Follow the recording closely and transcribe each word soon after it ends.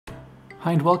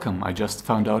Hi and welcome. I just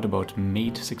found out about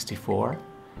MAID64.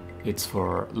 It's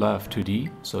for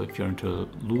Love2D, so if you're into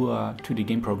Lua 2D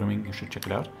game programming, you should check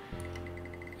it out.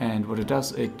 And what it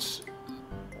does, it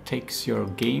takes your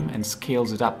game and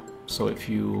scales it up. So if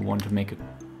you want to make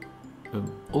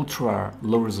an ultra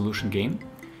low resolution game,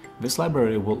 this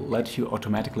library will let you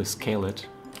automatically scale it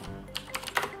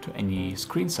to any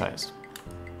screen size.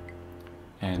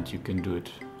 And you can do it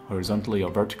horizontally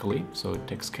or vertically, so it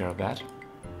takes care of that.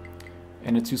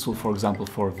 And it's useful, for example,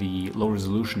 for the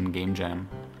low-resolution game jam.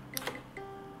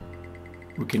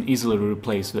 We can easily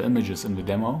replace the images in the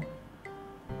demo.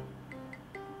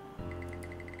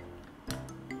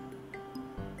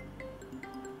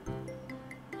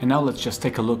 And now let's just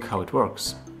take a look how it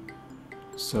works.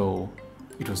 So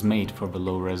it was made for the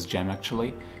low-res jam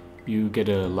actually. You get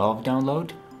a LOW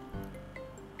download.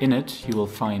 In it you will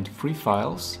find 3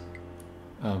 files,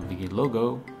 the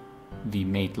logo, the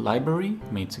MAID library,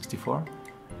 MAID64,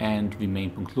 and the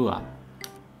main.lua.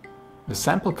 The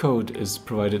sample code is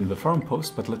provided in the forum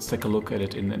post, but let's take a look at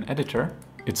it in an editor.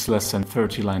 It's less than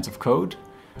 30 lines of code.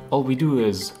 All we do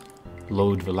is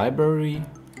load the library,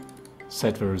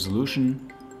 set the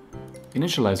resolution,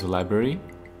 initialize the library,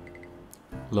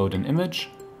 load an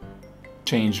image,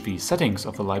 change the settings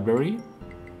of the library,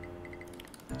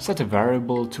 set a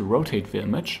variable to rotate the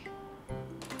image,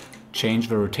 change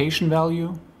the rotation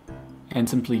value, and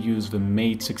simply use the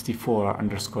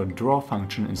MAID64_draw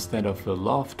function instead of the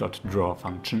love.draw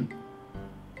function,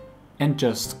 and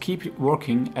just keep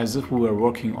working as if we were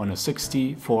working on a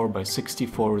 64 by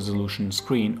 64 resolution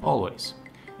screen always,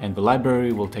 and the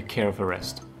library will take care of the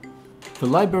rest. The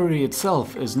library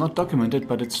itself is not documented,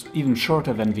 but it's even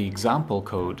shorter than the example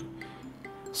code.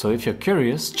 So if you're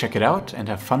curious, check it out and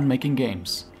have fun making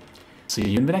games. See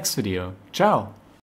you in the next video. Ciao!